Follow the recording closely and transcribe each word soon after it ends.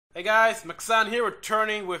Hey guys, Mecha-san here,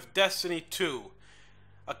 returning with Destiny 2.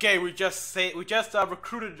 Okay, we just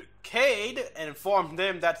recruited Cade and informed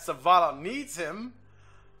him that Zavala needs him,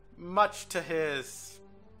 much to his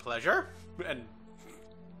pleasure and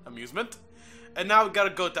amusement. And now we gotta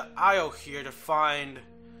go to Io here to find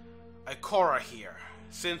Ikora here.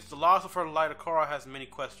 Since the loss of her light, Ikora has many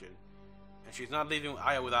questions, and she's not leaving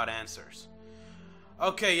Io without answers.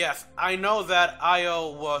 Okay, yes, I know that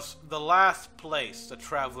Io was the last place the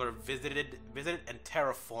Traveler visited and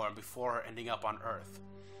terraformed before ending up on Earth.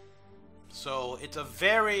 So it's a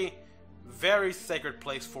very, very sacred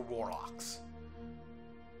place for Warlocks.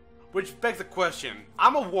 Which begs the question,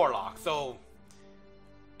 I'm a Warlock, so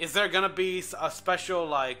is there gonna be a special,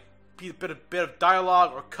 like, bit of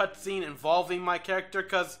dialogue or cutscene involving my character?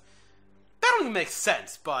 Because that don't even make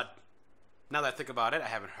sense, but now that I think about it, I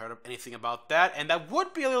haven't heard of anything about that, and that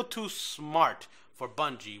would be a little too smart for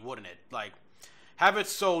Bungie, wouldn't it? Like, have it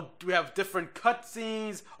so we have different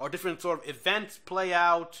cutscenes or different sort of events play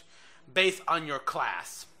out based on your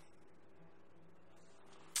class.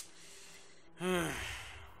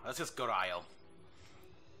 Let's just go to Io.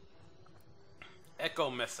 Echo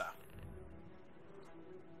Mesa.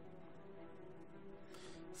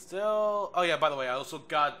 Still, oh yeah, by the way, I also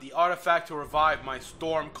got the artifact to revive my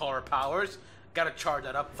Stormcaller powers. Gotta charge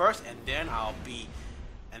that up first, and then I'll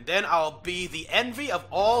be the envy of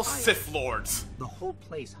all Sith Lords. The whole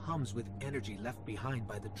place hums with energy left behind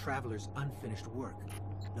by the Traveler's unfinished work.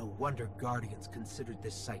 No wonder Guardians considered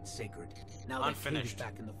this site sacred. Now that Cade is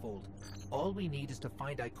back in the fold, all we need is to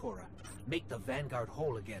find Ikora, make the Vanguard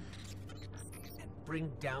whole again, and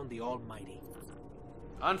bring down the Almighty.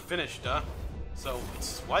 Unfinished, huh? So,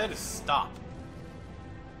 why did it stop?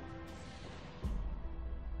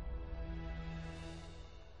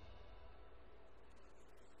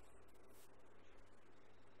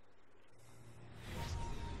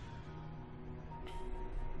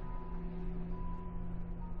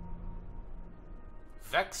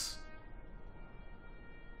 Vex?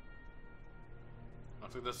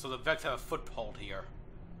 So the Vex have a foothold here.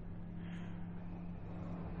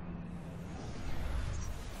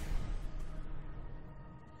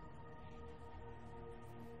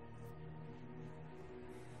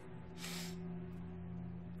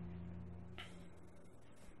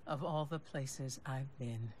 Of all the places I've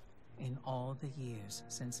been in all the years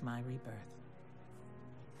since my rebirth,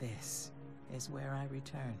 this is where I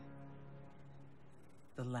return.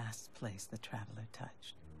 The last place the Traveler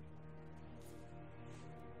touched.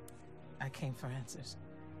 I came for answers.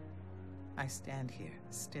 I stand here,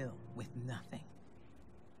 still, with nothing.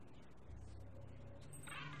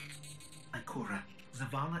 Ikora,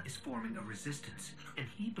 Zavala is forming a resistance, and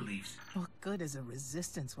he believes... What good is a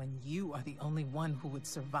resistance when you are the only one who would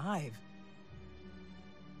survive?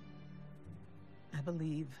 I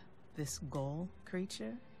believe this Ghoul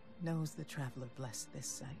creature knows the Traveler blessed this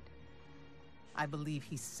site. I believe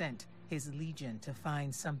he sent his legion to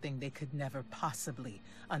find something they could never possibly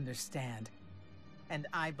understand. And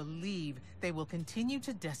I believe they will continue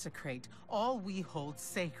to desecrate all we hold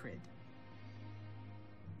sacred.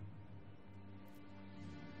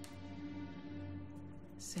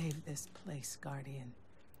 Save this place, Guardian.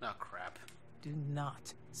 Oh, crap. Do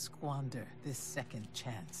not squander this second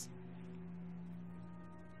chance.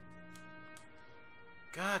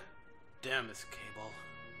 God damn this cable.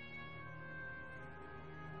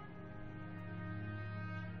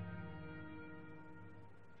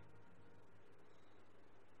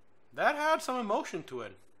 That had some emotion to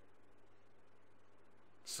it.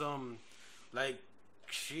 Some, like,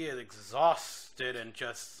 she is exhausted and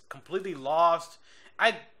just completely lost.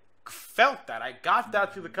 I felt that. I got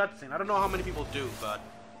that through the cutscene. I don't know how many people do, but...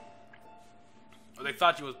 Or they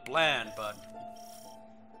thought she was bland, but...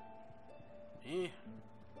 Eh.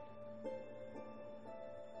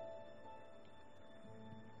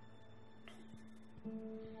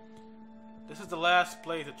 This is the last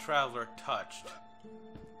place the Traveler touched.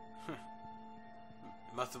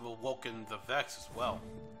 Must have awoken the Vex as well.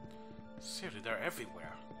 Seriously, they're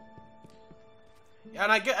everywhere. Yeah,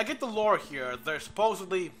 and I get the lore here. They're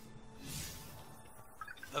supposedly...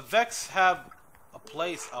 The Vex have a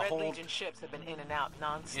place, a Red hold... Legion ships have been in and out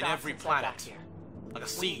non-stop in every since I got planet. here. Like a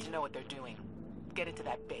We seed. need to know what they're doing. Get into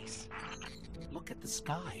that base. Look at the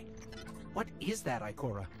sky. What is that,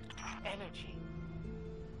 Ikora? Energy.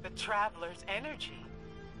 The Traveler's energy.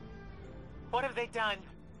 What have they done?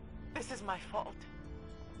 This is my fault.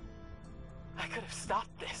 I could have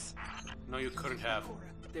stopped this. No, you couldn't have.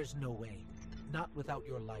 Ikora, there's no way. Not without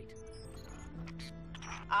your light.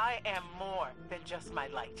 I am more than just my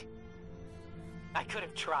light. I could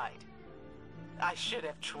have tried. I should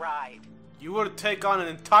have tried. You would take on an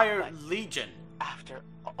entire legion. After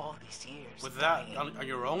all these years, with that on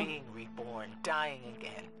your own? Being reborn, dying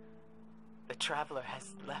again. The Traveler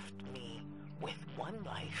has left me with one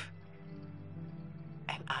life.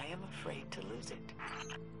 And I am afraid to lose it.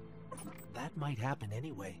 That might happen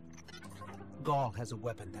anyway. Gaul has a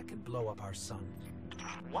weapon that can blow up our sun.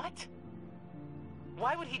 What?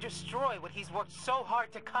 Why would he destroy what he's worked so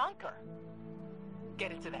hard to conquer?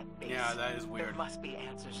 Get into that base. Yeah, that is weird. There must be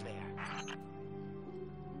answers there.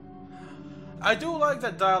 I do like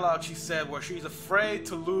that dialogue she said where she's afraid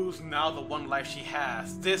to lose now the one life she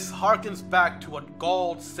has. This harkens back to what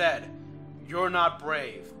Gaul said. You're not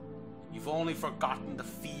brave. You've only forgotten the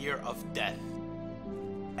fear of death.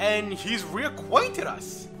 And he's reacquainted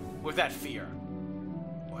us with that fear.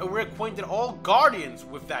 Reacquainted all Guardians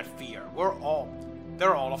with that fear.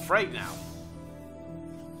 They're all afraid now.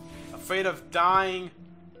 Afraid of dying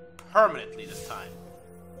permanently this time.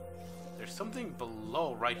 There's something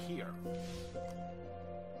below right here.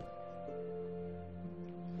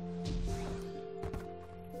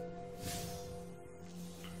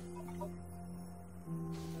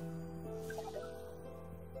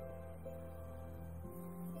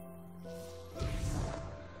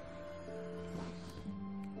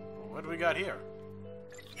 What do we got here?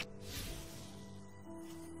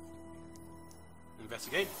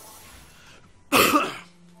 Investigate.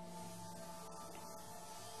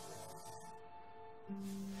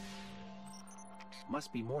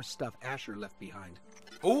 Must be more stuff Asher left behind.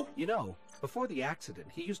 Who? You know, before the accident,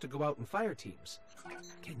 he used to go out in fire teams.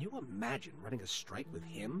 Can you imagine running a strike with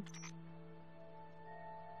him?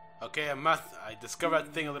 Okay, I discovered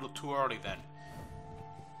that thing a little too early then.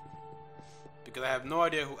 Because I have no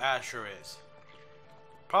idea who Asher is.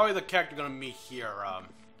 Probably the character gonna meet here,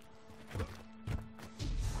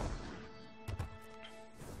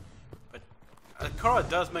 But Ikora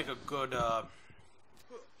does make a good,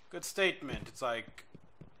 good statement. It's like,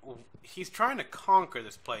 well, he's trying to conquer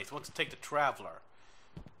this place. He wants to take the Traveler.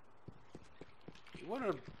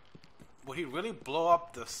 Would he really blow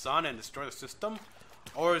up the sun and destroy the system?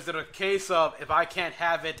 Or is it a case of, if I can't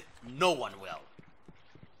have it, no one will?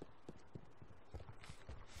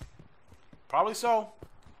 Probably so.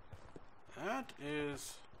 That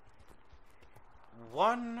is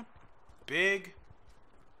one big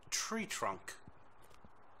tree trunk.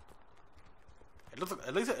 It looks like,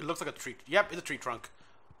 at least it looks like a tree. Yep, it's a tree trunk.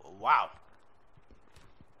 Wow.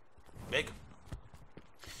 Big.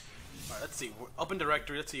 Alright, let's see. Open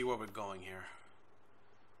directory. Let's see where we're going here.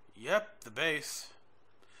 Yep, the base.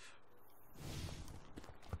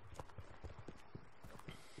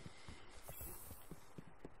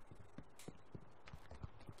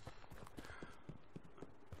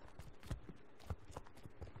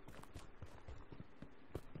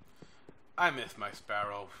 I miss my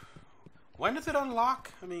Sparrow. When does it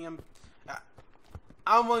unlock? I mean,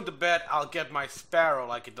 I'm willing to bet I'll get my Sparrow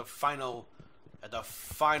like at the final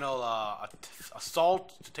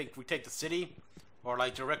assault to retake the city, or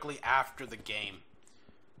like directly after the game.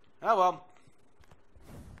 Oh well.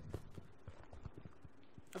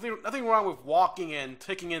 Nothing wrong with walking and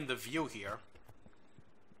taking in the view here.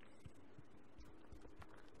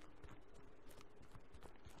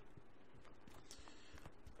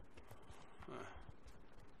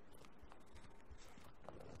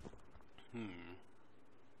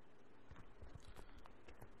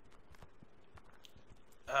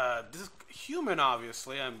 This is human,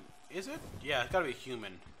 obviously. Is it? Yeah, it's gotta be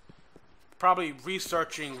human. Probably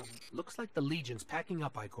researching. Looks like the Legion's packing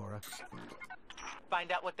up, Ikora.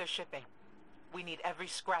 Find out what they're shipping. We need every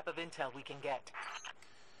scrap of intel we can get.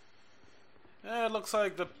 It looks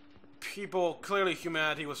like the people, clearly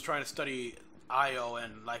humanity was trying to study Io,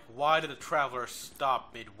 and like, why did the Traveler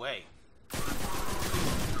stop midway?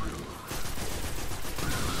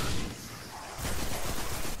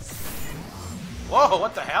 Whoa,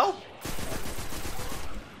 what the hell?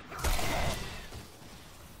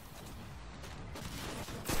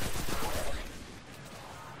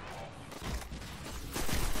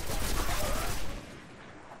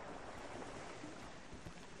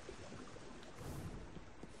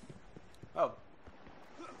 Oh.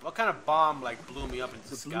 What kind of bomb, like, blew me up into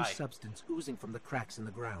the sky? The blue substance oozing from the cracks in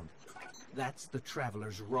the ground. That's the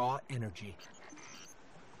Traveler's raw energy.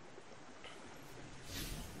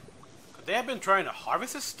 They have been trying to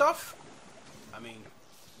harvest this stuff? I mean,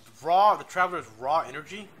 the Traveler's raw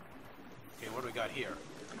energy? Okay, what do we got here?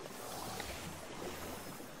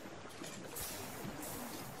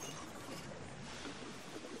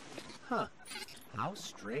 Huh. How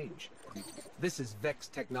strange. This is Vex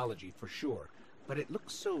technology for sure, but it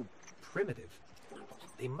looks so primitive.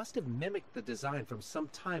 They must have mimicked the design from some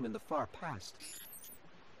time in the far past.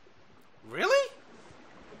 Really?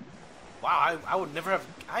 Wow, I'd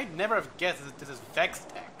never have guessed that this is Vex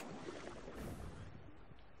tech.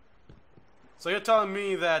 So you're telling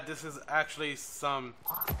me that this is actually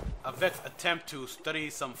a Vex attempt to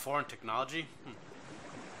study some foreign technology?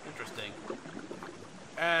 Interesting.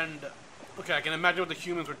 And okay, I can imagine what the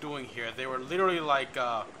humans were doing here. They were literally like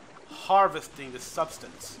harvesting this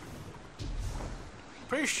substance.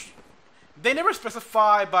 They never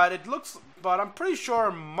specify, but I'm pretty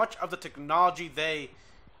sure much of the technology they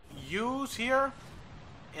use here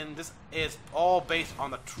in this is all based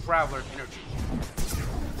on the Traveler's energy.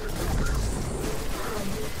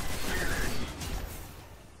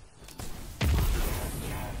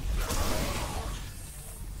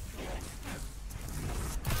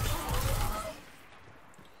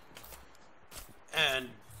 And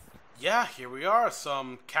yeah, here we are,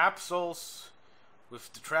 some capsules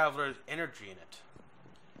with the Traveler's energy in it.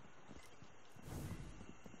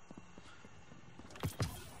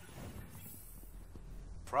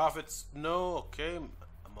 Profits, no, okay,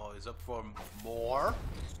 I'm always up for more.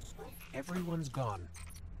 Everyone's gone.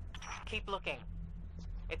 Keep looking.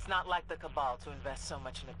 It's not like the Cabal to invest so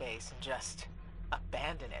much in a base and just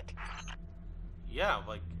abandon it. Yeah,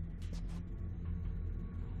 like...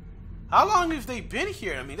 How long have they been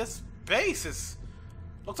here? I mean, this base is...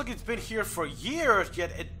 Looks like it's been here for years,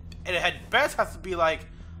 yet it at best has to be like,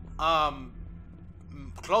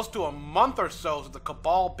 close to a month or so since the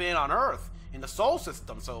Cabal been on Earth, in the Sol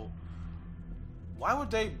system, so... Why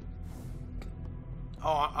would they...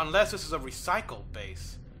 Oh, unless this is a recycled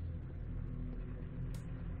base.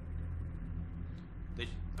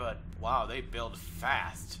 But, wow, they build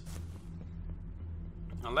fast.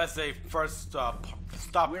 Unless they first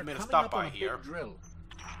made a stop by here. Drill.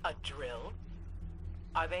 A drill?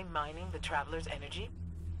 Are they mining the Traveler's energy?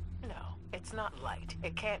 No, it's not light.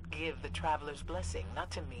 It can't give the Traveler's blessing.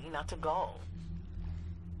 Not to me, not to Gaul.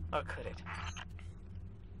 Or could it?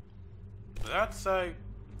 That's a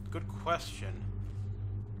good question.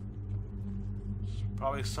 It's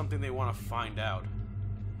probably something they want to find out.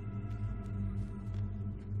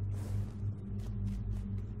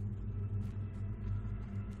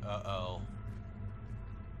 Uh-oh.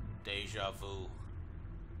 Deja vu.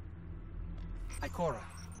 Ikora.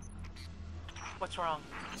 What's wrong?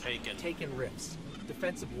 Taken. Taken rips.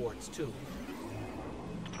 Defensive wards, too.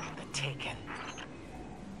 The Taken.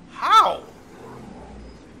 How?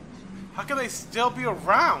 How can they still be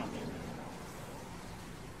around?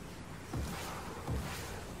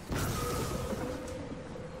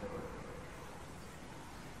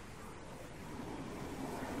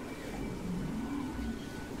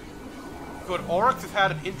 Could Oryx have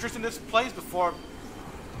had an interest in this place before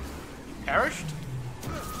he perished?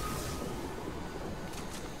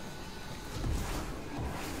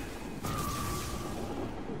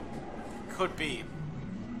 Could be.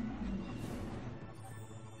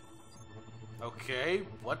 Okay,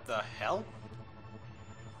 what the hell?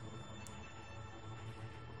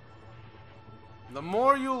 The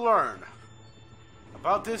more you learn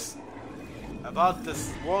about this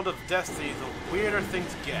world of Destiny, the weirder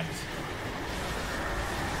things get.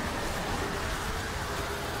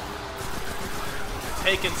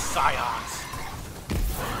 Taken Scions.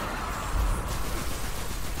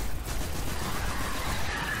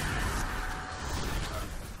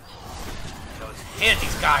 Hit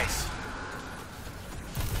these guys.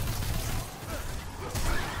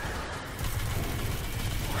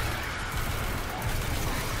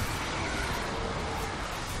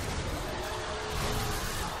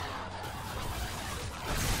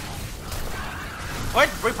 Quit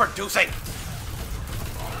reproducing.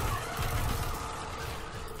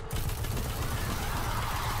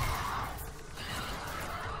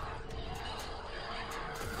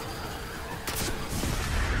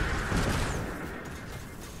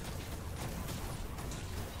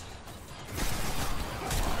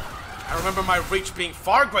 I remember my reach being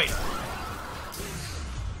far greater.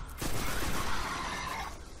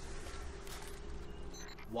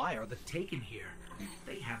 Why are the Taken here?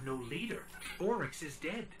 They have no leader. Oryx is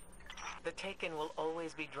dead. The Taken will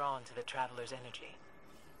always be drawn to the Traveler's energy.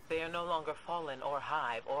 They are no longer Fallen or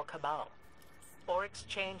Hive or Cabal. Oryx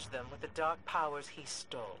changed them with the dark powers he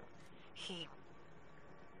stole.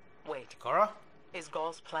 Wait. Ikora? Is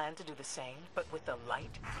Gaul's plan to do the same, but with the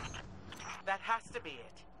light? That has to be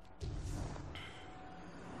it.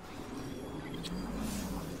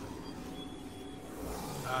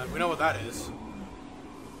 We know what that is.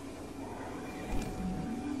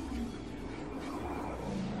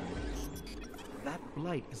 That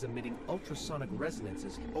blight is emitting ultrasonic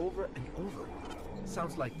resonances over and over.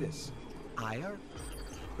 Sounds like this. Ire,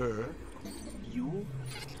 Her, Yule,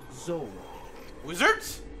 Zol.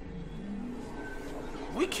 Wizards?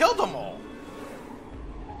 We killed them all.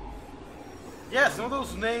 Yeah, some of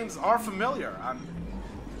those names are familiar.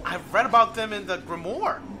 I've read about them in the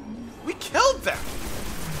Grimoire. We killed them!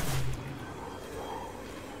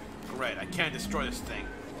 Great, I can't destroy this thing.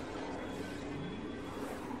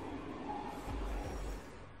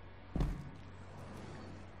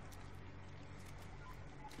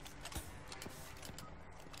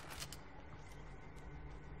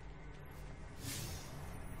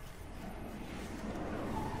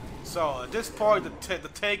 So, at this point, the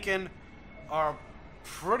Taken are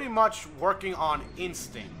pretty much working on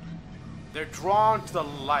instinct. They're drawn to the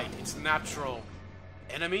light, its natural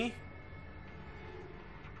enemy.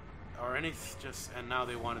 Or anything, and now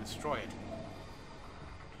they want to destroy it.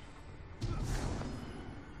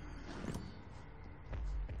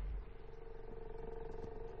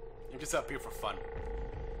 I'm just up here for fun.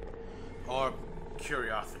 Or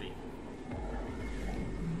curiosity.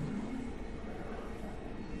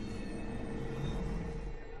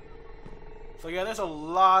 So yeah, there's a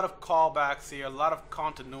lot of callbacks here, a lot of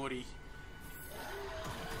continuity.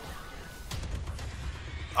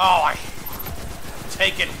 Oh, I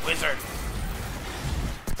take it, wizard.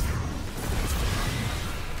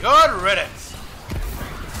 Good riddance.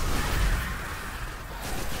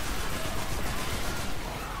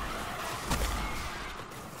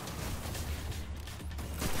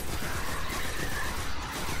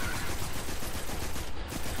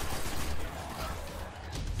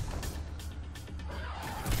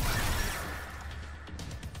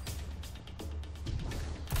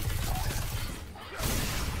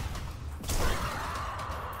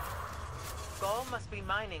 Must be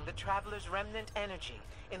mining the Traveler's remnant energy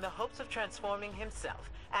in the hopes of transforming himself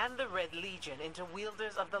and the Red Legion into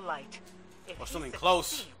wielders of the light. If or he something succeeds,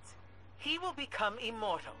 close. He will become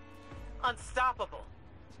immortal, unstoppable.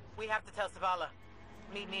 We have to tell Zavala.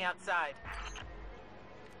 Meet me outside.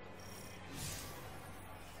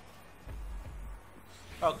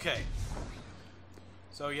 Okay.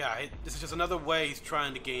 So yeah, this is just another way he's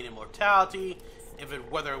trying to gain immortality.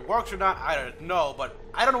 Whether it works or not, I don't know, but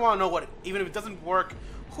I don't want to know what, even if it doesn't work,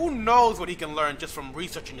 who knows what he can learn just from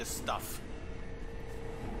researching this stuff.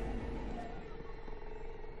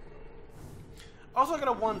 Also, I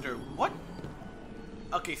gotta wonder, what?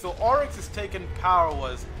 Okay, so Oryx's taken power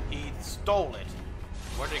was he stole it.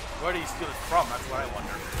 Where did he steal it from? That's what I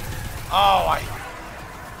wonder. Oh,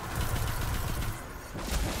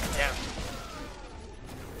 damn.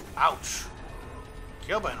 Ouch.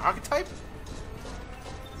 Killed by an archetype?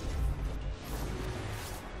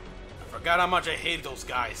 Forgot how much I hate those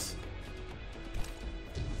guys.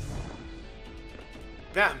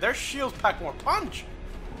 Man, their shields pack more punch.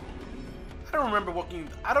 I don't remember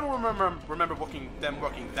them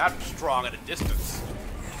working that strong at a distance.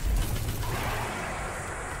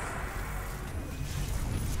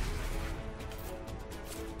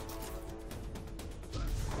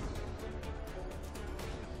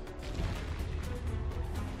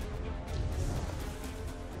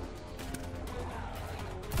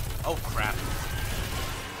 Oh crap.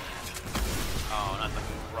 Oh, not the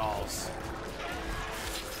brawls.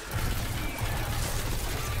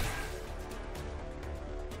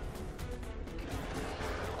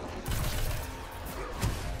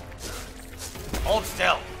 Hold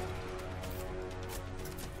still.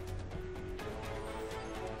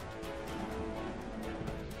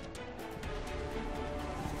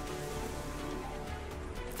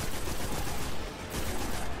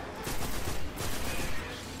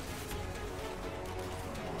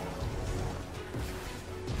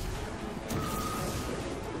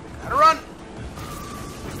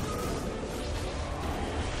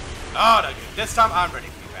 Oh, no, this time I'm ready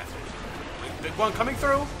for you, bastard. Big one coming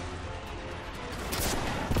through.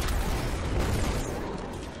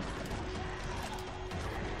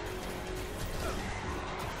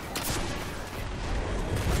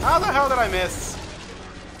 How the hell did I miss?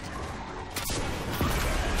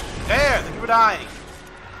 There, you were dying.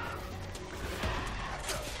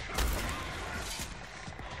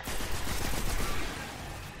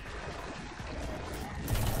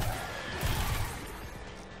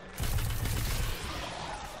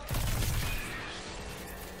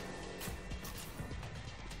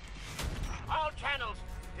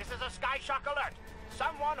 Shock alert!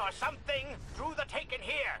 Someone or something threw the Taken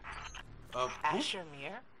here! Asher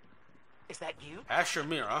Mir? Is that you? Asher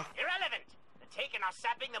Mir, huh? Irrelevant! The Taken are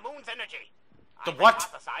sapping the moon's energy. The I what?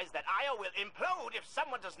 hypothesize that Io will implode if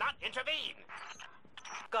someone does not intervene.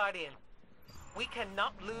 Guardian, we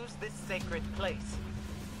cannot lose this sacred place.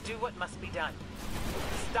 Do what must be done.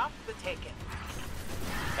 Stop the Taken.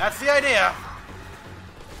 That's the idea.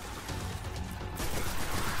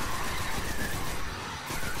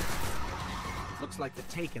 Looks like the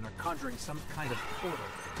Taken are conjuring some kind of portal.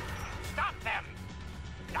 Stop them!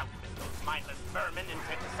 Doubtless those mindless vermin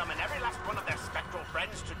intend to summon every last one of their spectral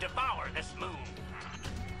friends to devour this moon.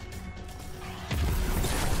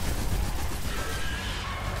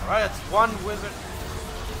 Alright, it's one wizard.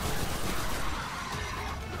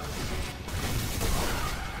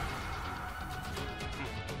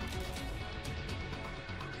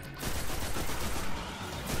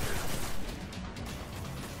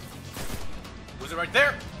 Wizard right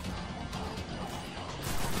there.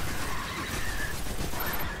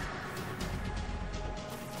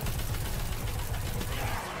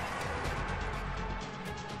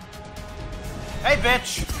 Hey,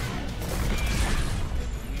 bitch!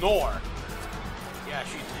 Nor. Yeah,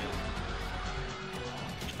 she's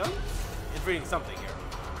new. It's reading something here.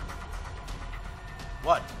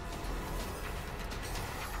 What?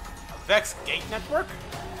 A Vex Gate Network?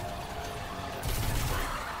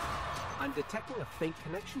 I'm detecting a faint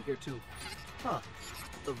connection here too. Huh.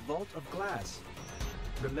 The Vault of Glass.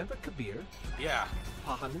 Remember Kabir? Yeah.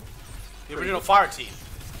 Pahan? The original fire team.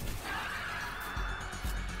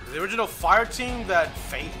 The original fire team that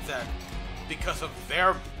because of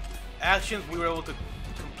their actions we were able to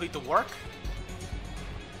complete the work.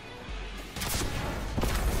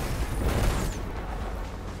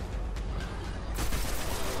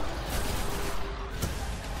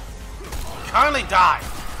 Kindly die.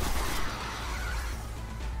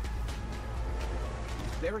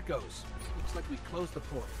 There it goes. Looks like we closed the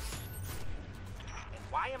portal. And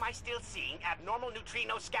why am I still seeing abnormal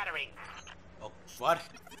neutrino scattering? Oh, what?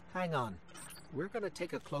 Hang on. We're gonna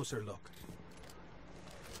take a closer look.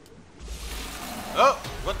 Oh,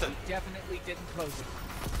 what the? Definitely didn't close it.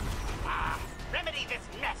 Ah, remedy this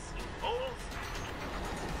mess, you fools!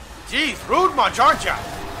 Jeez, rude much, aren't ya?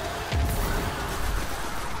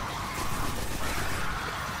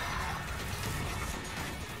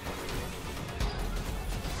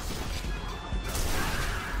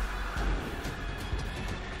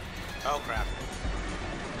 Oh crap.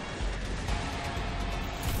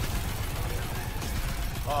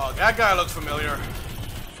 Oh, that guy looks familiar.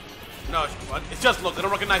 No, what? It's just look, I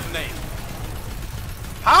don't recognize the name.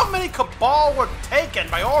 How many Cabal were taken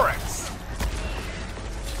by Oryx?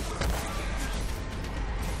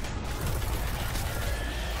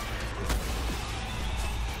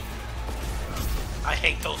 I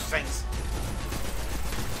hate those things.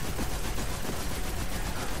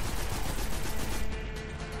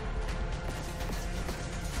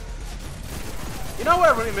 You know what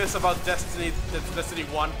I really miss about Destiny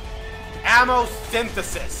 1? Ammo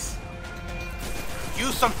synthesis.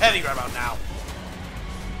 Use some heavy right about now.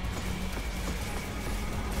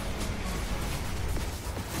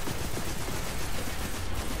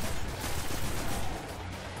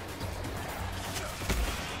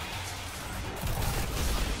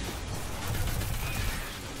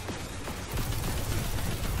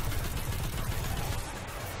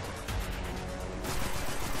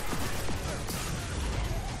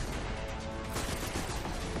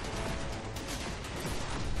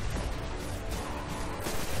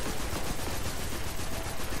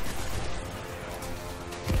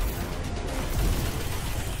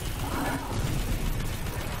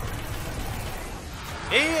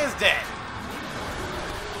 He is dead.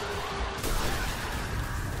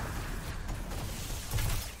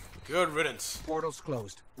 Good riddance. Portal's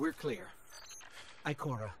closed. We're clear.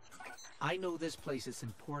 Ikora, I know this place is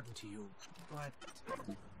important to you, but...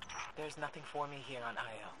 There's nothing for me here on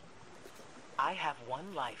Io. I have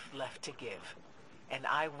one life left to give, and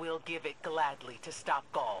I will give it gladly to stop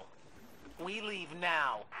Gaul. We leave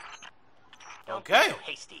now. Don't be Okay. so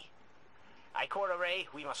hasty. Ikora Ray,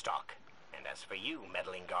 we must talk. And as for you,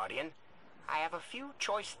 meddling guardian, I have a few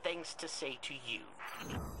choice things to say to you.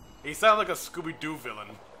 He sounds like a Scooby-Doo villain.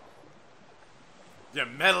 You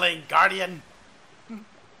meddling guardian.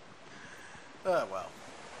 Well.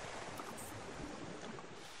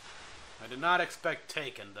 I did not expect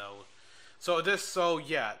Taken, though.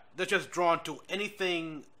 Yeah, they're just drawn to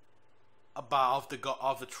anything about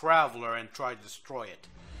the Traveler and try to destroy it.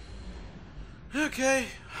 Okay,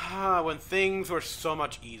 when things were so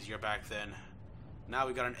much easier back then. Now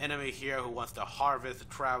we got an enemy here who wants to harvest the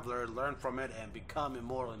Traveler, learn from it, and become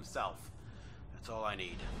immortal himself. That's all I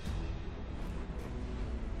need.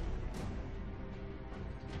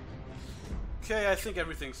 Okay, I think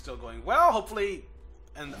everything's still going well. Hopefully,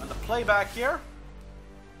 and on the playback here,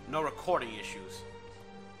 no recording issues.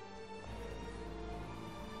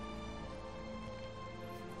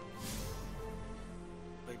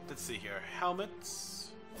 let's see here.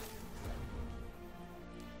 Helmets.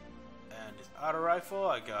 And his auto rifle,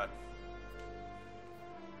 I got.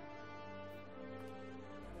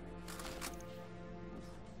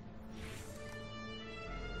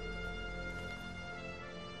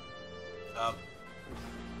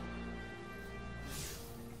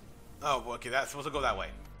 Oh, okay, that's supposed to go that way.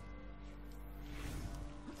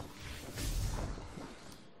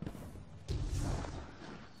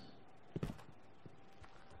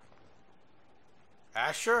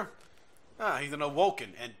 Asher? Ah, he's an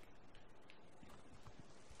Awoken, and...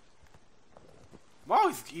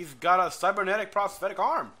 Wow, he's got a cybernetic prosthetic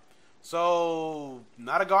arm. So,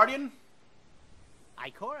 not a Guardian?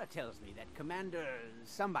 Ikora tells me that Commander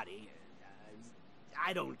somebody,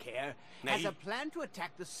 I don't care, has a plan to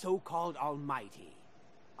attack the so-called Almighty.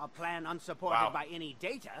 A plan unsupported by any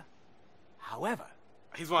data. However,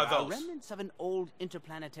 he's one of those. There are remnants of an old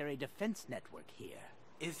interplanetary defense network here.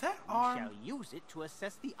 Is that arm? We shall use it to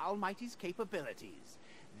assess the Almighty's capabilities.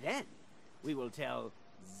 Then, we will tell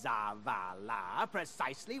Zavala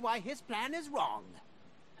precisely why his plan is wrong.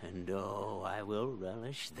 And oh, I will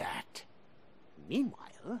relish that.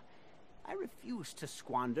 Meanwhile, I refuse to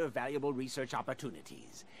squander valuable research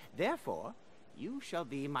opportunities. Therefore, you shall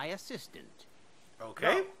be my assistant.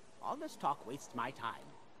 Okay. No, all this talk wastes my time.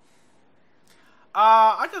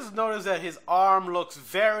 I just noticed that his arm looks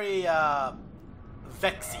very,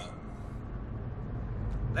 Vexy.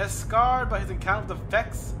 Less scarred by his encounter with the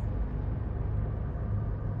Vex.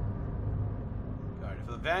 Guardian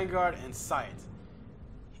for the Vanguard and Science.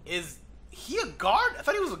 Is he a guard? I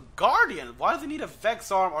thought he was a Guardian. Why does he need a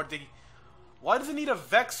Vex arm? Or why does he need a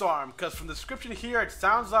Vex arm? Because from the description here, it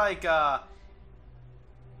sounds like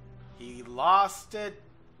he lost it,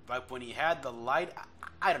 like when he had the light.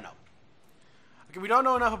 I don't know. Okay, we don't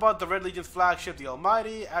know enough about the Red Legion's flagship, the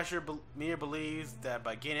Almighty. Asher Mir believes that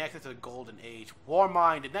by gaining access to the Golden Age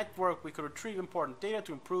Warmind network, we could retrieve important data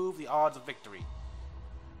to improve the odds of victory.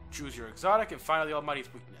 Choose your exotic and find out the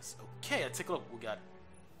Almighty's weakness. Okay, let's take a look. We got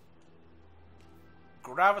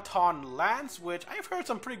Graviton Lance, which I've heard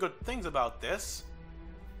some pretty good things about this.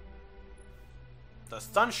 The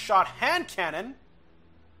Sunshot Hand Cannon.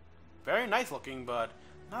 Very nice looking, but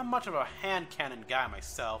not much of a hand cannon guy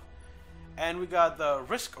myself. And we got the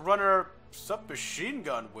Risk Runner submachine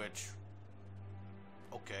gun, which...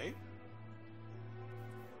 Okay.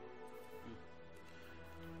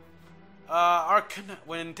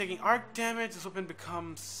 When taking arc damage, this weapon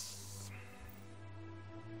becomes...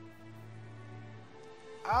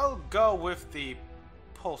 I'll go with the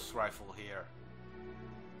pulse rifle here.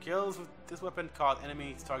 Kills with this weapon cause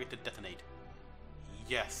enemies target to detonate.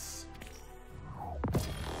 Yes.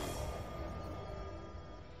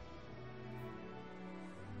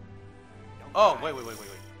 Oh, wait.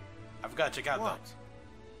 I forgot to check out what?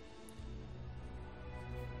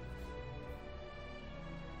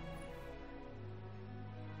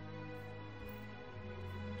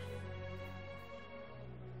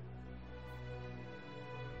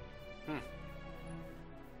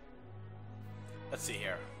 Let's see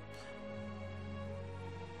here.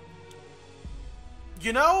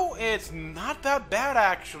 You know, it's not that bad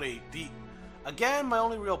actually. Again, my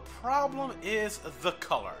only real problem is the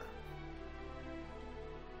color.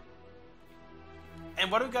 And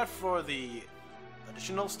what do we got for the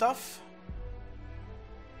additional stuff?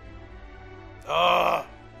 Ugh!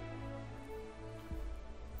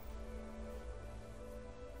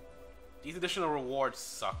 These additional rewards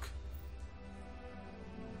suck.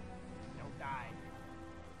 Don't die.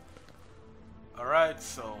 Alright,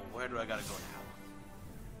 so where do I gotta go now?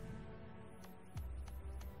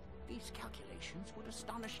 These calculations would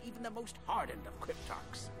astonish even the most hardened of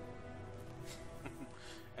cryptarchs.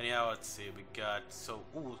 Anyhow, let's see, we got,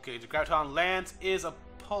 okay, the Graviton Lance is a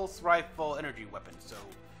pulse rifle energy weapon, so...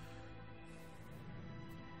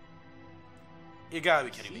 You gotta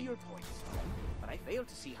be kidding me. See your point, but I fail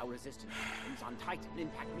to see how resistance weapons on Titan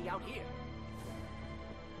impact me out here.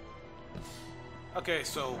 Okay,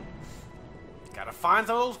 so... Gotta find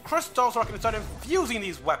some of those crystals so I can start infusing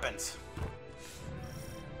these weapons.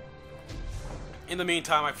 In the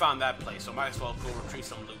meantime, I found that place, so might as well go retrieve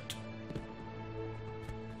some loot.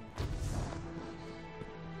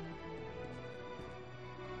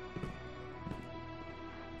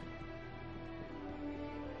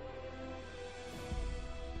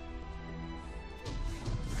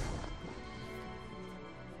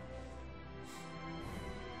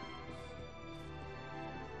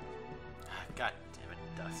 God damn it,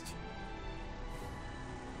 dust.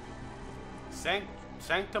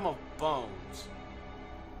 Sanctum of Bones.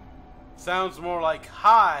 Sounds more like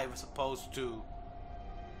hive as opposed to...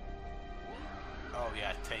 Oh, Oh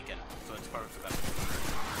yeah, taken. So it's perfect for them.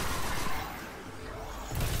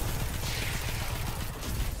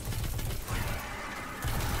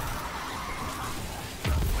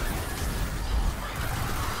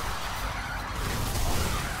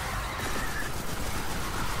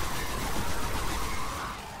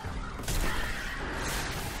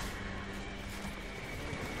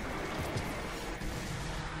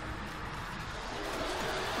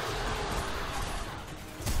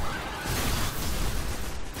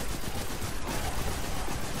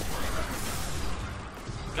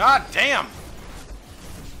 God damn!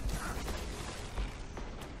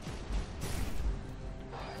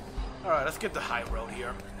 Alright, let's get the high road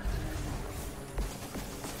here.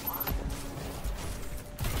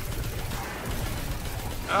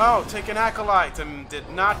 Oh, take an acolyte and did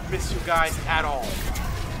not miss you guys at all.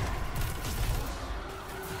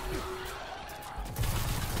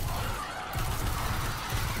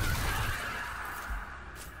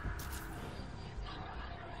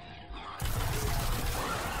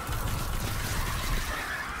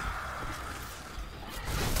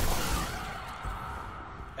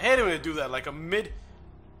 I hate it when they do that, like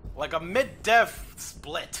a mid-dev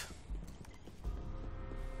split.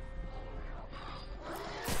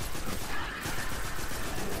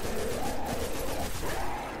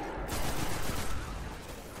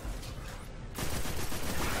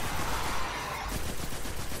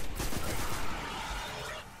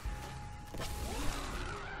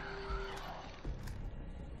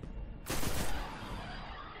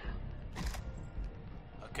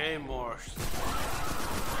 Okay, more.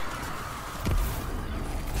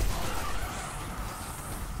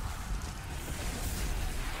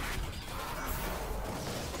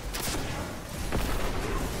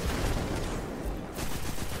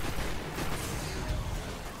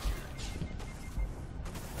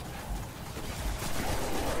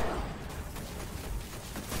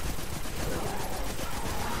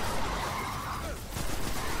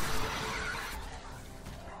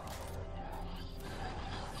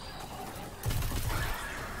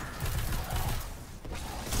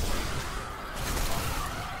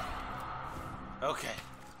 Okay.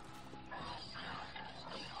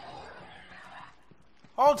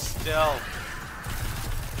 Hold still.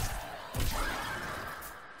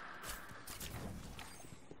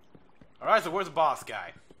 Alright, so where's the boss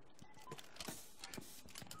guy?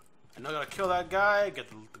 I'm not gonna kill that guy, get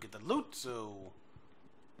the loot, so...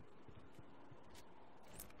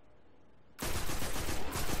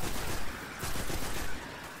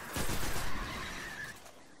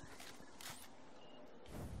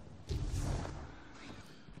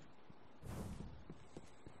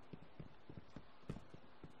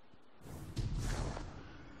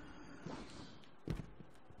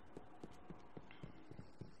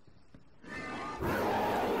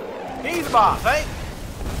 He's the boss, eh?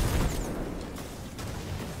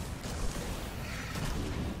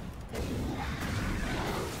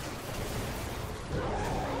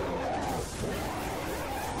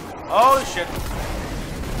 Holy shit.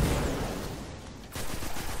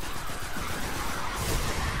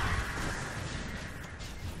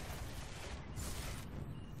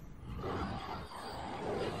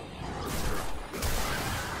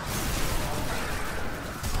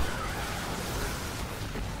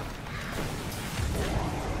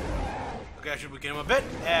 Okay, I should begin him a bit,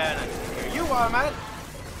 and I can hear you while I'm at it.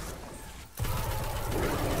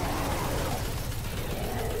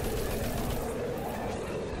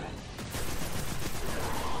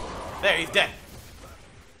 There, he's dead.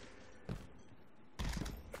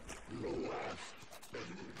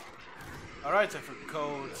 Alright, so for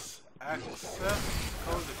codes, access,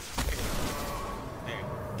 codes, there,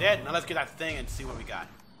 dead. Now let's get that thing and see what we got.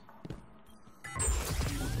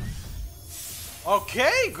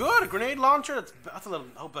 Okay, good. A grenade launcher. That's a little.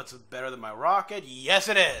 I hope that's better than my rocket. Yes,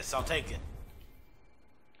 it is. I'll take it.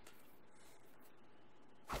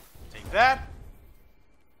 Take that.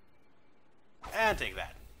 And take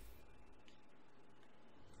that.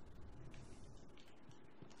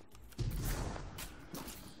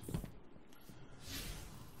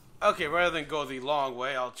 Okay, rather than go the long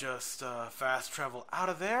way, I'll just fast travel out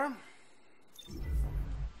of there.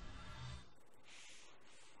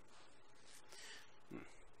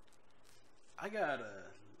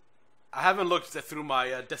 I haven't looked through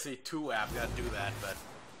my Destiny 2 app. Gotta do that, but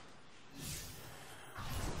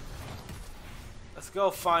let's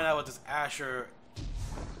go find out what this Asher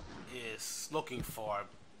is looking for.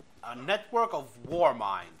 A network of war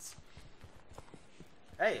mines.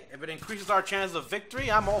 Hey, if it increases our chances of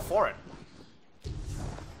victory, I'm all for it.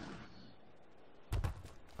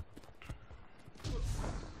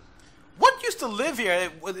 What used to live here.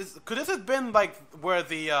 Could this have been like where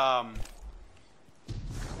the I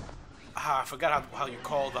forgot how you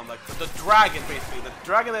call them. Like the dragon, basically, the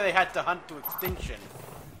dragon that they had to hunt to extinction,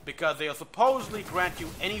 because they'll supposedly grant you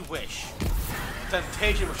any wish.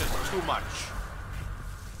 Temptation was just too much.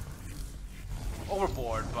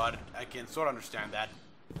 Overboard, but I can sort of understand that.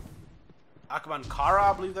 Ikora,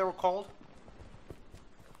 I believe they were called.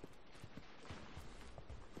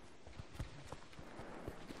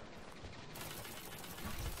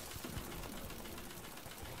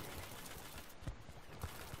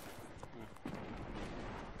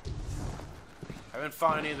 I haven't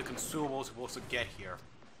found any of the consumables we're supposed to get here.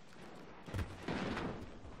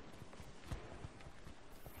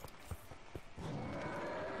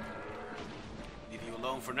 Leave you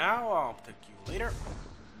alone for now. I'll take you later.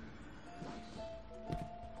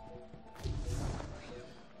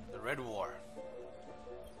 The Red War.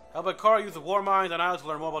 Help Ikora use the war mines and I to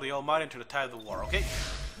learn more about the Almighty and to the tide of the war, okay?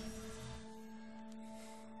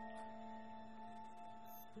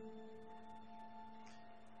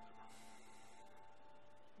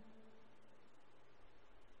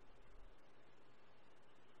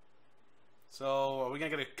 So, are we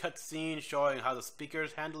gonna get a cutscene showing how the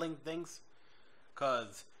speaker's handling things?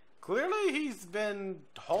 Cause clearly he's been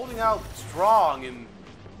holding out strong in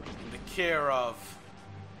the care of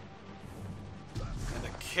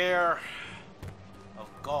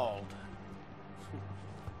Gold.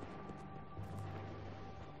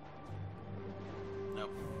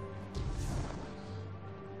 Nope.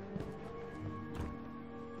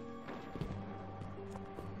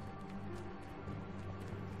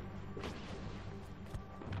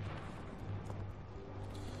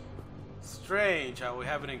 Strange how we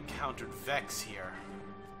haven't encountered Vex here.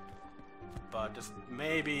 But just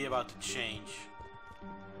maybe about to change.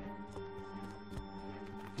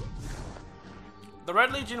 The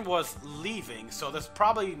Red Legion was leaving, so they're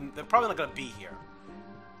probably not gonna be here.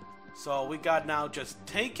 So we got now just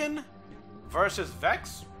Taken versus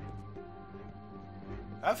Vex.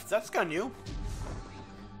 That's kind of new.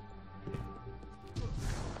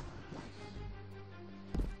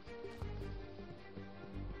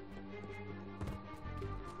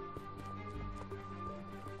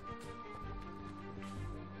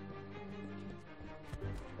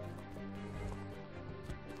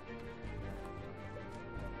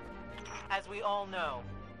 As we all know,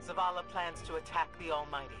 Zavala plans to attack the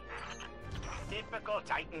Almighty. Typical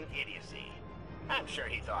Titan idiocy. I'm sure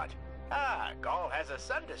he thought, Gaul has a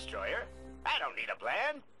sun destroyer. I don't need a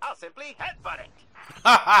plan. I'll simply headbutt it.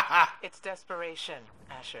 It's desperation,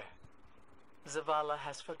 Asher. Zavala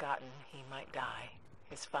has forgotten he might die,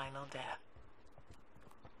 his final death.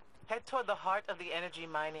 Head toward the heart of the energy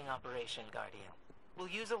mining operation, Guardian. We'll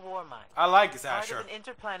use a war mine. I like this, Asher. Part of an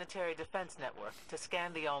interplanetary defense network to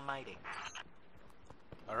scan the Almighty.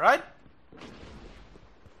 Alright.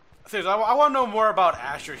 Seriously, I want to know more about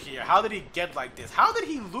Asher here. How did he get like this? How did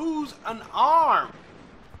he lose an arm?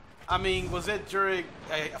 I mean, was it during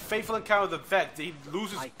a fateful encounter with the Vex? Did he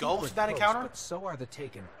lose his ghost in that encounter? But so are the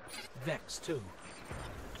Taken. Vex, too.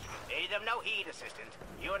 Pay them no heed, Assistant.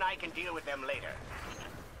 You and I can deal with them later.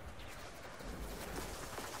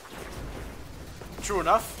 True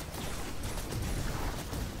enough.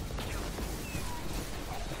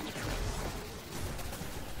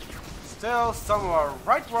 Still, some are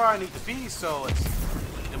right where I need to be, so let's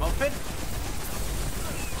keep them open.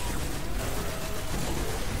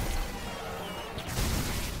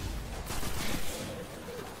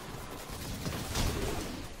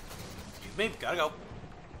 Excuse me, gotta go.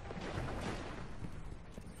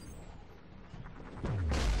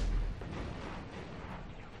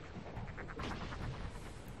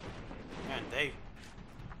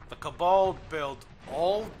 The Cabal built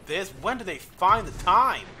all this? When did they find the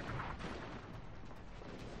time?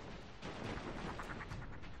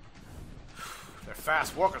 They're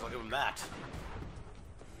fast workers, I'll give them that.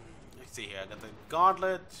 Let's see here, I got the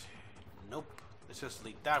gauntlet. Nope, let's just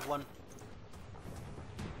delete that one.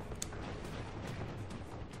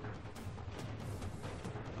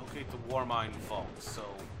 Locate the Warmind vault, so...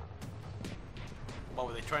 What,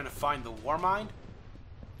 were they trying to find the Warmind?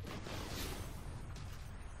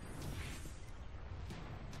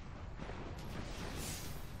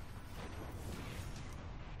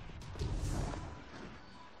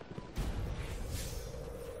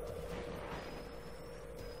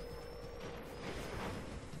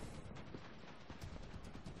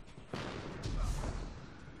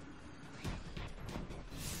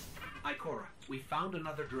 Ikora, we found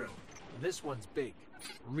another drill. This one's big.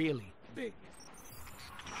 Really big.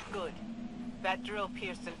 Good. That drill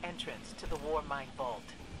pierced an entrance to the war mine vault.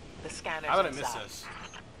 The scanner's How did I miss inside. this?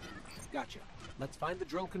 Gotcha. Let's find the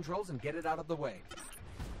drill controls and get it out of the way.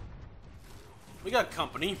 We got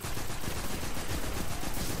company.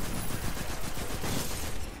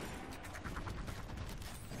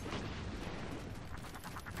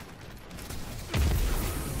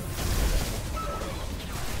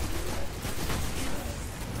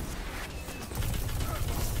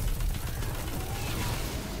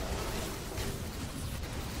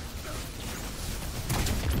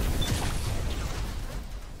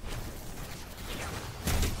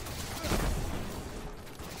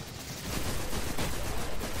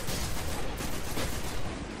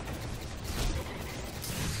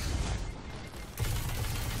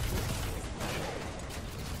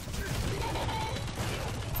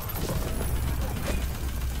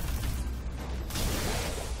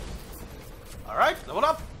 Alright, level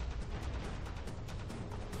up!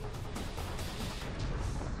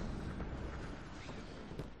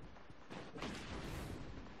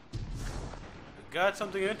 We got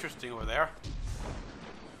something interesting over there.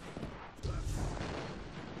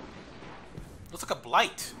 Looks like a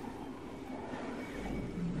blight.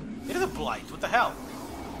 It is a blight, what the hell?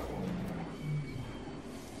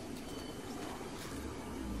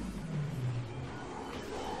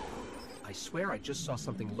 I swear I just saw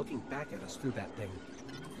something looking back at us through that thing.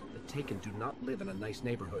 The Taken do not live in a nice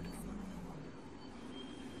neighborhood.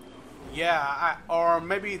 Yeah, or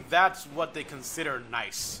maybe that's what they consider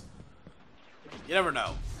nice. You never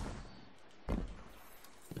know.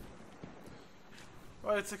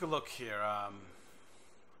 Well, let's take a look here.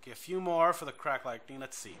 Okay, a few more for the crack lightning.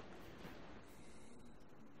 Let's see.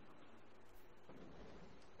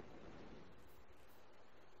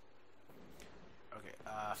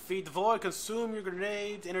 Feed the void, consume your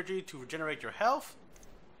grenade's energy to regenerate your health.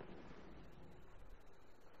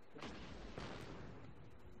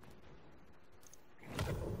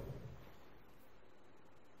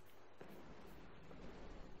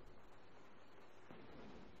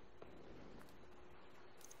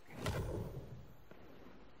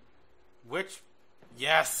 Which,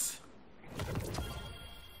 yes.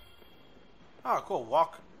 Oh, cool.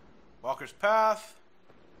 Walker's Path.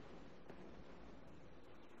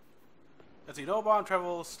 As you know, bomb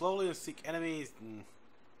travel slowly and seek enemies.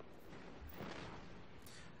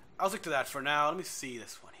 I'll stick to that for now. Let me see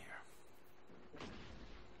this one here.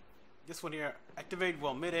 This one here, activate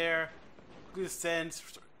while midair. Quickly descends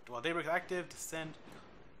while daybreak is active. Descend.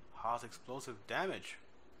 Cause explosive damage.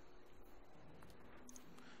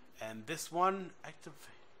 And this one, active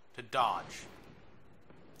to dodge.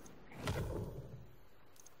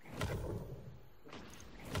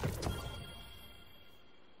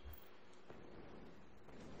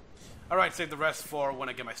 Alright, save the rest for when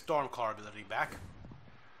I get my Stormcaller ability back.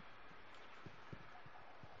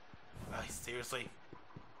 Seriously?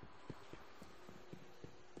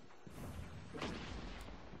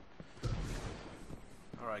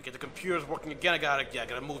 Alright, get the computers working again. I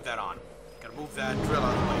gotta move that on. Gotta move that drill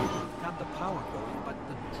out of the way. Got the power going, but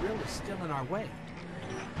the drill is still in our way.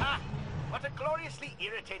 Ah! What a gloriously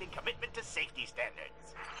irritating commitment to safety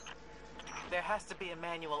standards. There has to be a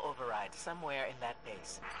manual override somewhere in that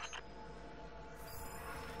base.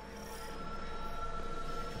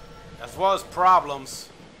 As well as problems.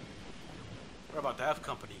 We're about to have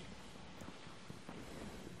company.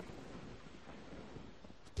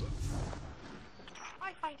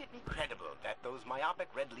 I find it incredible that those myopic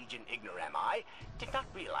Red Legion ignorami did not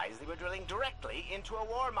realize they were drilling directly into a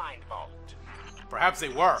war mind vault. Perhaps they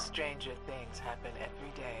were. Stranger things happen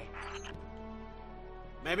every day.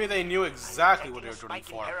 Maybe they knew exactly what they were drilling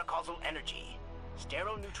Spike in for. paracausal energy.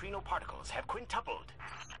 Stereoneutrino particles have quintupled.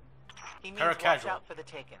 He means watch out for the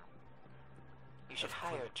Taken. You should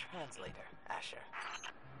hire a translator, Asher.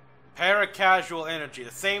 Paracasual energy.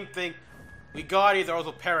 The same thing we got here, they're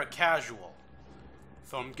also paracasual.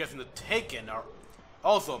 So I'm guessing the Taken are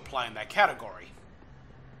also applying that category.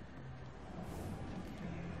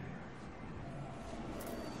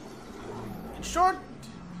 In short,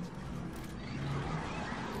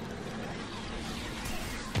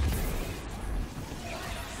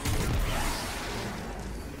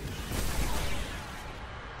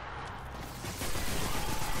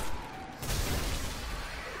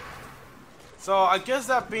 so I guess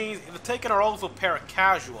that means if the Taken are also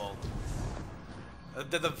paracasual,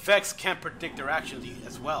 the Vex can't predict their actions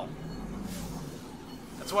as well.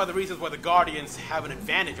 That's one of the reasons why the Guardians have an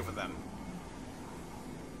advantage over them.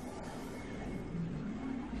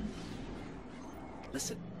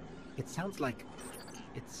 Listen, it sounds like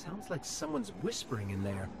someone's whispering in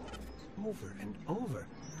there, over and over.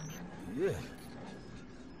 Ugh.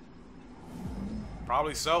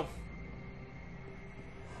 Probably so.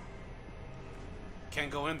 Can't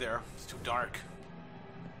go in there. It's too dark.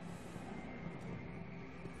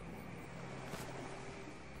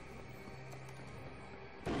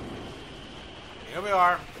 Here we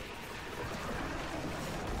are.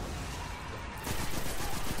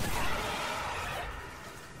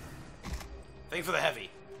 Thanks for the heavy.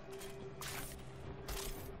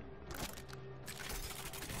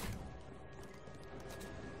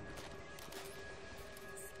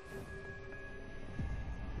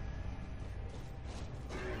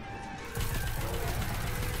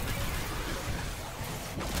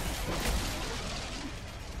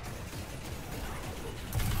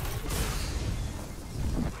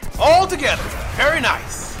 All together. Very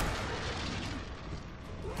nice.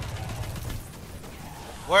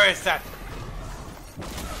 Where is that?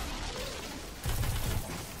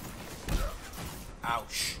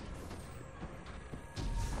 Ouch.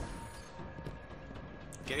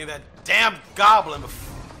 Getting that damn goblin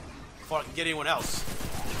before I can get anyone else.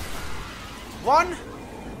 One.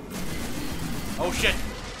 Oh shit.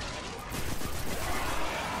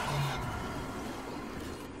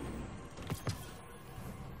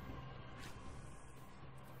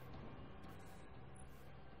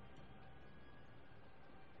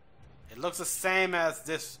 It looks the same as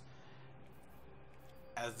this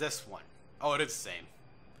one. Oh, it is the same.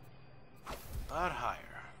 But higher.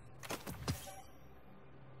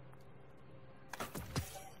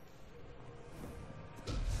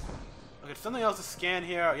 Okay, something else to scan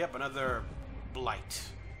here. Yep, another blight.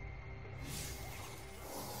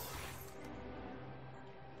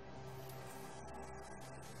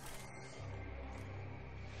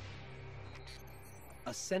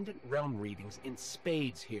 Ascendant realm readings in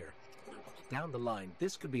spades here. Down the line,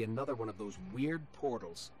 this could be another one of those weird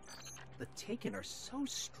portals. The Taken are so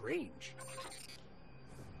strange.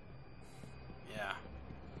 Yeah.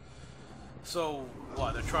 So,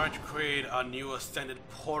 what? They're trying to create a new Ascended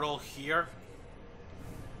portal here?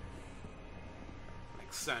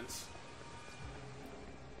 Makes sense.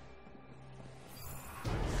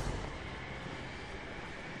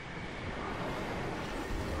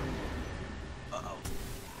 Uh-oh.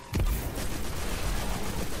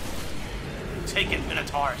 Take it,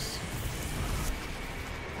 Minotaurs.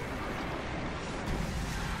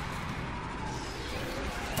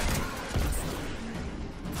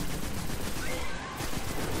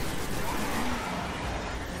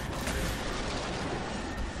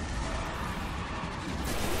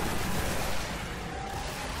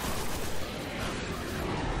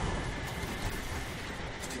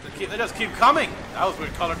 They just keep coming. That was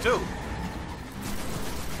weird color too.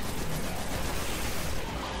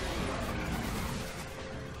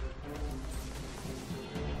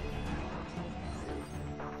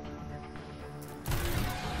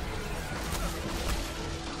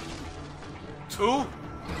 Two?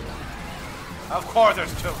 Of course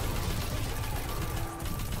there's two.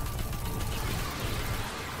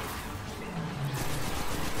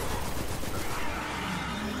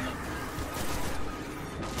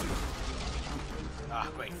 Ah,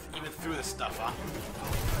 great. Even through this stuff, huh?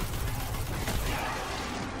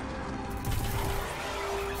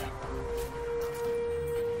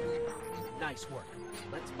 Nice work.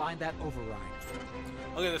 Let's find that override.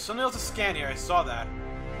 Okay, there's something else to scan here. I saw that.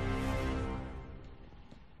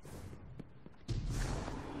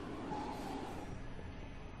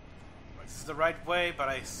 This is the right way, but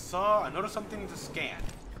I noticed something to scan.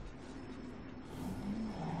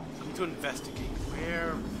 Something to investigate.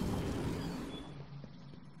 Where?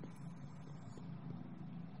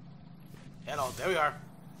 Hello, there we are.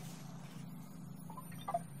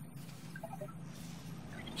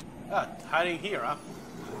 Ah, hiding here, huh?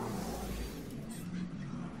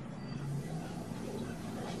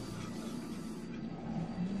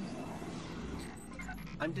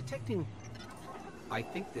 I'm detecting... I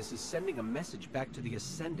think this is sending a message back to the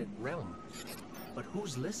Ascendant realm. But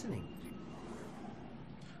who's listening?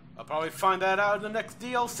 I'll probably find that out in the next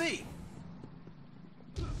DLC.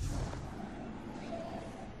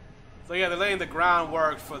 So yeah, they're laying the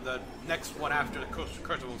groundwork for the next one after the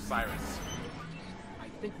Curse of Osiris. I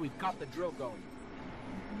think we've got the drill going.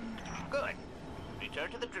 Good.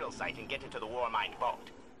 Return to the drill site and get into the Warmind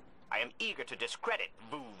vault. I am eager to discredit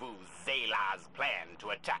Vuvu Zela's plan to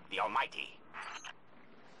attack the Almighty.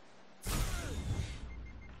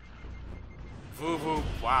 Vuvu,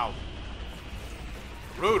 wow.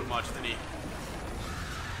 Rude much, didn't he?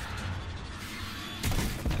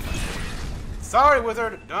 Sorry,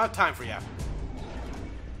 Wizard. Don't have time for you.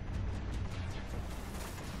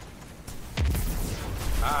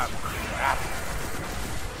 Ah, crap.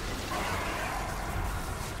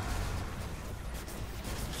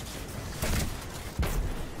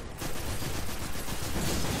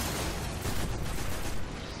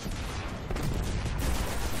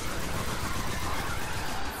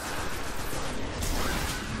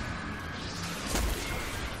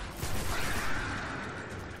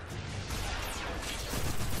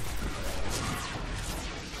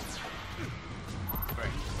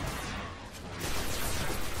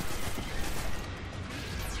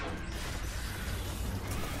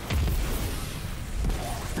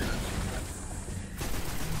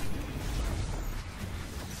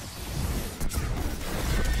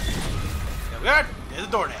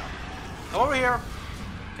 doornail. Come over here.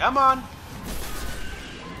 Come on.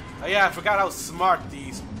 Oh yeah, I forgot how smart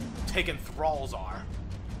these taken thralls are.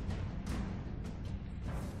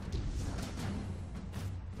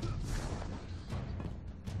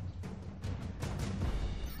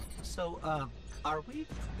 So, are we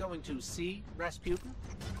going to see Rasputin?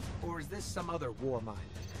 Or is this some other war mind?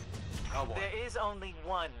 Oh boy. There is only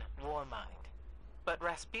one war mind. But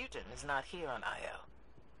Rasputin is not here on Io.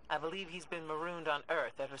 I believe he's been marooned on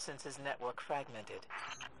Earth ever since his network fragmented.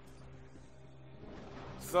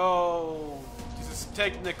 So, this is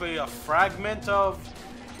technically a fragment of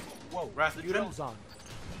Rasputin? The drill's on.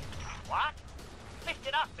 What? Lift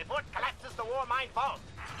it up before it collapses the war mind vault.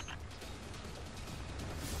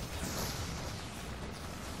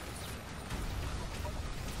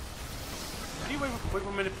 Can you wait for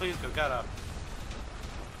a minute, please? 'Cause I gotta...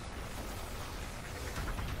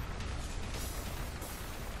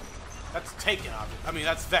 That's taken, obviously. I mean,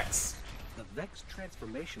 that's Vex. The Vex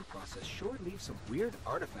transformation process sure leaves some weird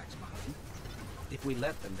artifacts behind. If we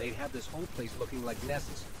let them, they'd have this whole place looking like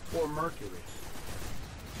Nessus or Mercury.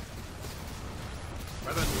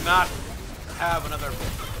 Rather than not have another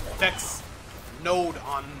Vex node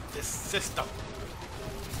on this system.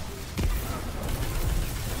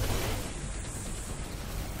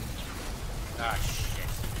 Ah, shit.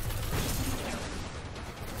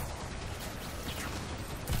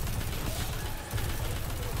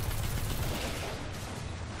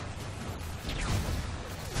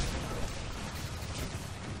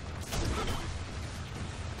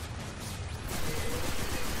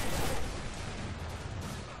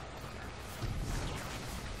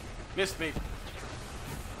 Missed me.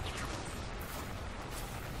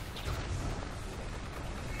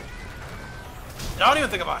 Don't even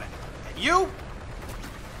think about it. And you?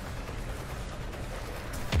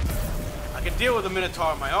 I can deal with the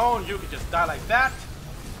Minotaur on my own. You can just die like that.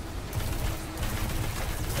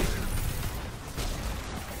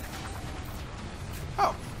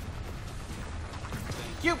 Oh.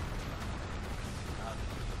 Thank you.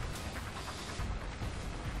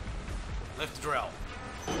 Lift the drill.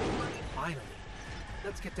 Finally.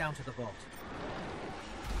 Let's get down to the vault.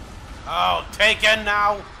 Oh, taken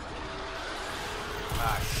now.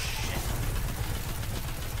 Ah, shit.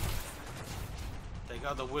 Take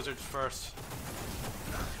out the wizards first.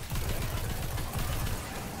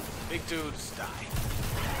 Big dudes die.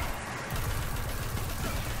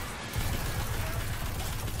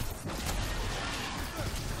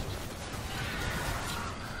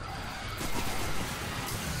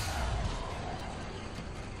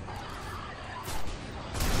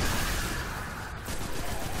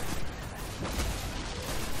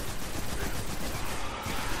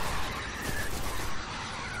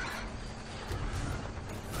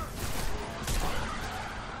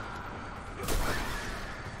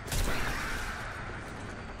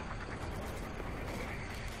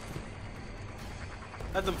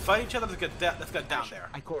 Let them fight each other. Let's get down there.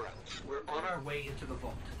 Ikora, we're on our way into the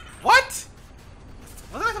vault. What?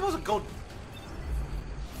 Wasn't I supposed to go?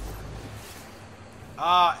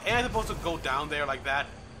 Ain't I supposed to go down there like that?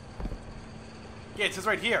 Yeah, it says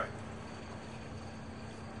right here.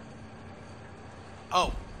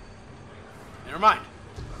 Oh. Never mind.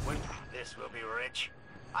 When... This will be rich.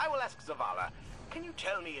 I will ask Zavala, can you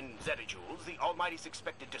tell me in zetajoules the Almighty's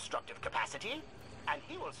expected destructive capacity? And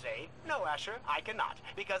he will say, no, Asher, I cannot,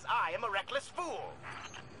 because I am a reckless fool.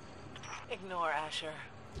 Ignore Asher.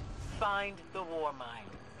 Find the war mind.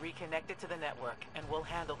 Reconnect it to the network, and we'll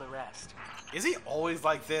handle the rest. Is he always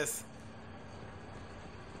like this?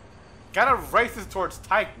 Gotta race this towards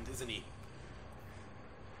Titan, isn't he?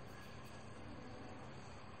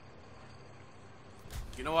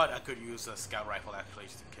 You know what? I could use a scout rifle actually,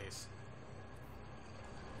 just in case.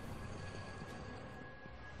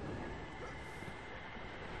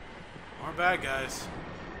 More bad guys.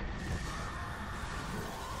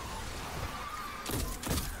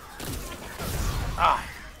 Ah.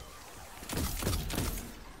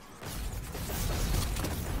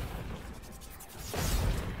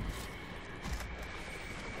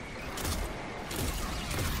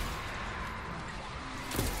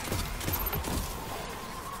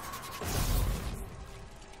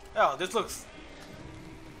 Oh, this looks...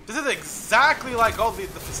 This is exactly like all the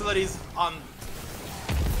facilities on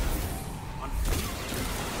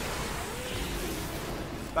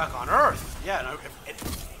back on Earth. Yeah, no,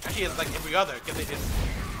 actually it's like every other.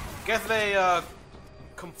 Guess they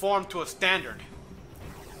conform to a standard.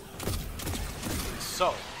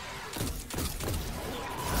 So.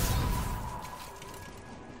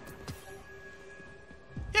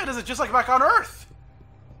 Yeah, this is just like back on Earth.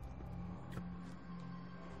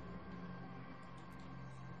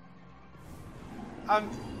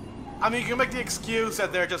 I mean, you can make the excuse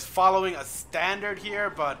that they're just following a standard here,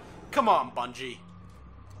 but come on, Bungie.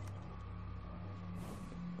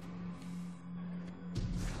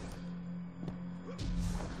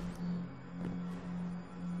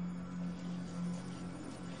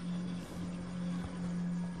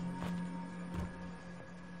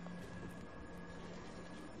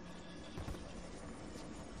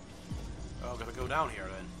 Oh, gotta go down here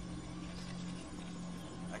then.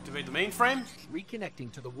 Activate the mainframe.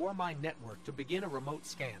 Reconnecting to the Warmind network to begin a remote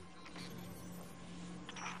scan.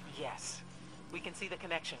 Yes. We can see the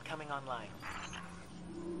connection coming online.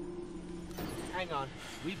 Hang on.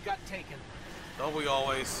 We've got taken. Don't we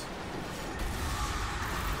always?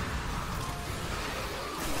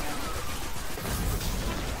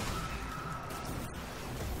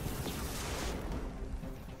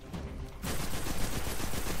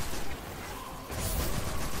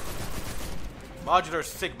 Modular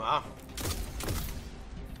Sigma.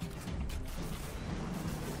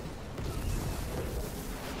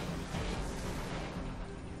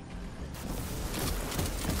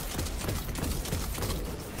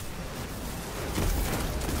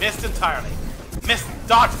 Missed entirely. Missed.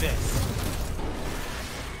 Dodge this.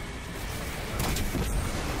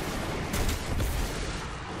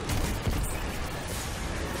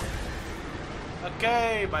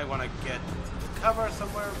 Okay, might want to get cover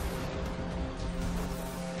somewhere.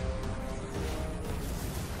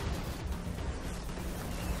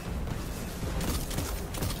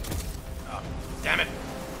 Oh, damn it.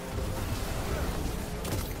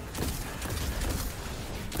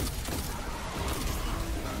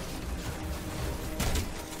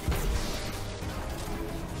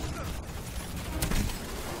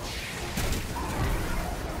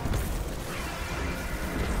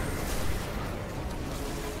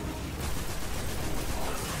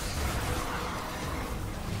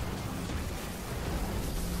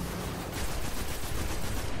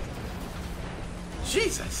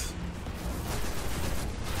 Jesus!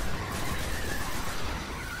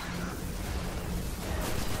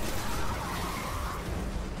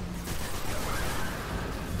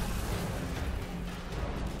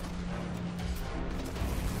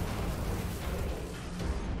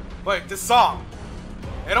 Wait, this song.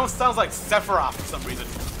 It almost sounds like Sephiroth for some reason.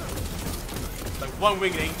 Like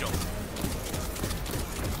One-Winged Angel.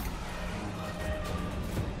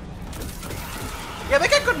 Yeah, they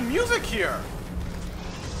got good music here.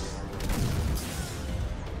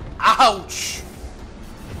 Ouch!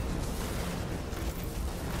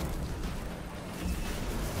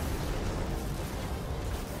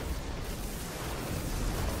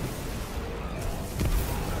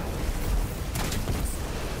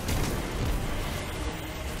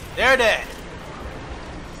 They're dead.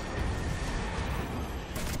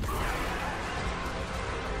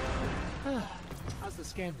 How's the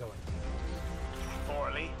scan going?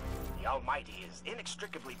 Poorly. The Almighty is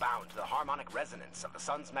inextricably bound to the harmonic resonance of the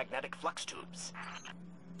sun's magnetic flux tubes.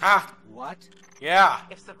 Ah, What? yeah.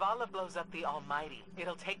 If Zavala blows up the Almighty,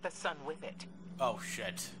 it'll take the sun with it. Oh,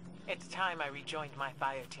 shit. It's time I rejoined my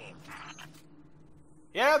fire team.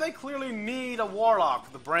 Yeah, they clearly need a Warlock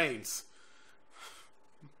with the brains.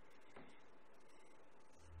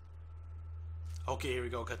 Okay, here we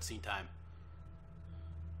go, cutscene time.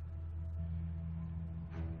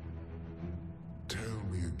 Tell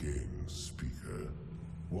me again, Speaker,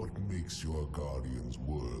 what makes your guardians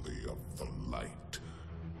worthy of the light?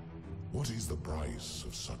 What is the price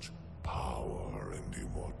of such power and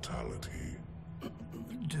immortality?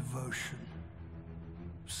 Devotion.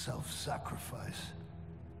 Self-sacrifice.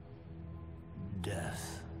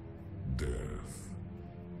 Death. Death.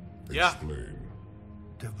 Yeah. Explain.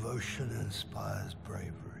 Devotion inspires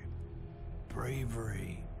bravery.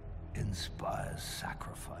 Bravery inspires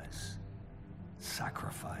sacrifice.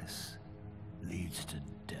 Sacrifice leads to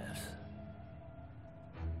death.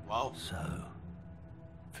 Wow. So,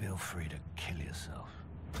 feel free to kill yourself.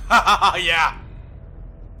 Yeah.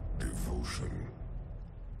 Devotion.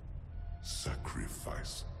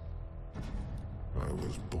 Sacrifice. I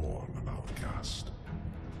was born an outcast.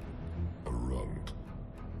 A runt.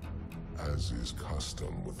 As is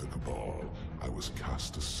custom with the Cabal, I was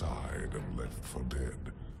cast aside and left for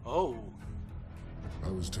dead. Oh. I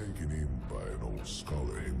was taken in by an old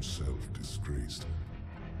scholar himself, disgraced,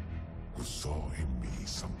 who saw in me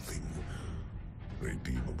something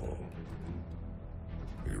redeemable.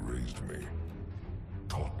 He raised me,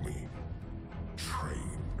 taught me,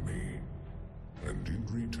 trained me, and in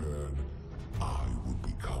return, I would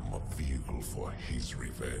become a vehicle for his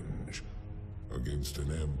revenge against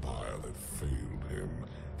an empire that failed him,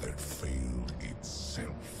 that failed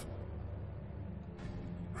itself.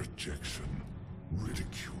 Rejection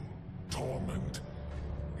ridicule, torment.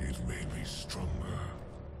 It made me stronger.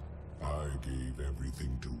 I gave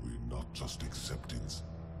everything to win not just acceptance,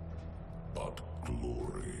 but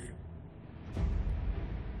glory.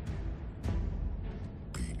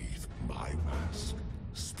 Beneath my mask,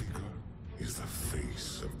 Speaker is the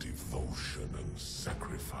face of devotion and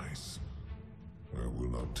sacrifice. I will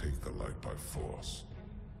not take the light by force.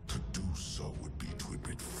 To do so would be to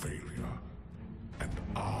admit failure, and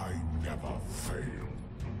I never fail.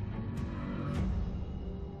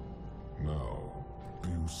 Now, do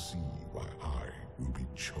you see why I will be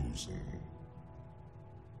chosen?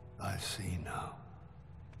 I see now.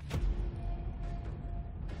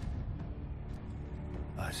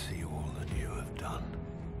 I see all that you have done.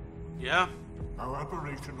 Yeah? Our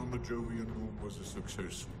operation on the Jovian Moon was a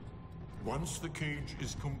success. Once the cage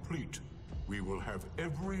is complete, we will have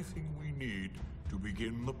everything we need to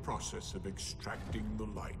begin the process of extracting the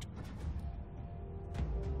light.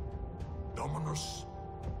 Dominus,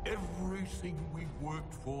 everything we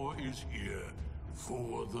worked for is here,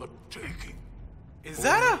 for the taking. Is All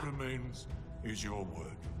that that remains is your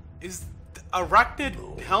word. Is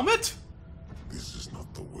arachnid helmet? This is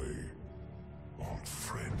not the way, old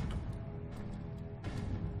friend.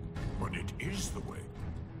 But it is the way.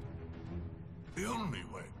 The only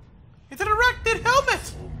way. It's an arachnid helmet!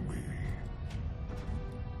 For me.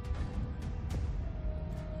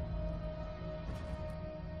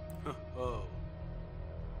 Oh.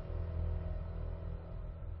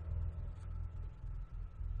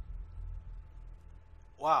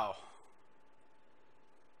 Wow.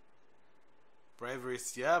 Bravery,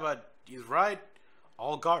 yeah, but he's right.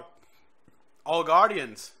 All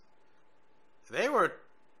guardians. They were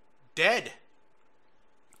dead.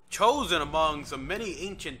 Chosen among the many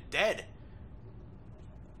ancient dead.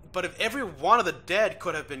 But if every one of the dead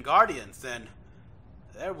could have been guardians, then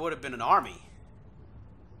there would have been an army.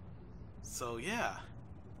 So yeah.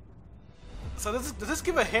 So does this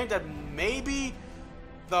give a hint that maybe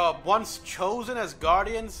the ones chosen as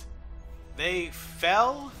guardians, they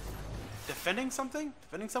fell defending something?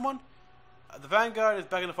 Defending someone? The Vanguard is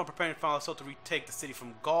back in the front preparing final assault to retake the city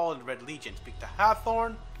from Gaul and the Red Legion. Speak to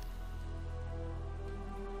Hathorn.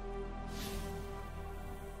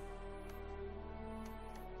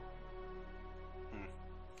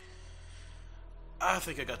 I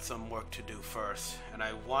think I got some work to do first, and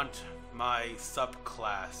I want my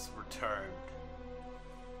subclass returned.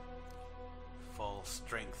 Full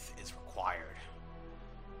strength is required.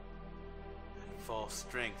 And full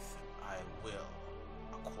strength I will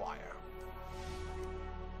acquire.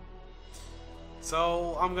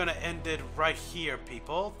 So I'm gonna end it right here,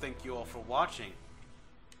 people. Thank you all for watching.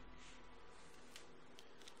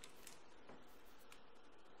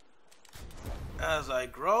 As I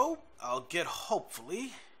grow, I'll get,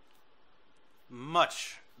 hopefully,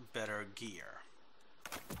 much better gear.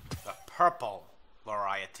 The purple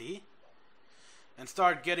variety. And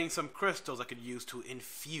start getting some crystals I could use to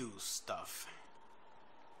infuse stuff.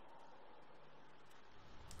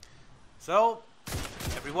 So,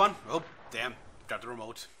 everyone, oh, damn, dropped the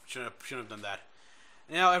remote. Shouldn't have done that.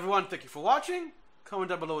 Now, everyone, thank you for watching. Comment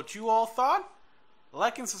down below what you all thought.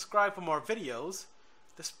 Like and subscribe for more videos.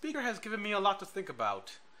 The speaker has given me a lot to think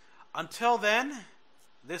about. Until then,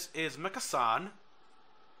 this is Mecha-san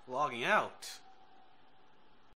logging out.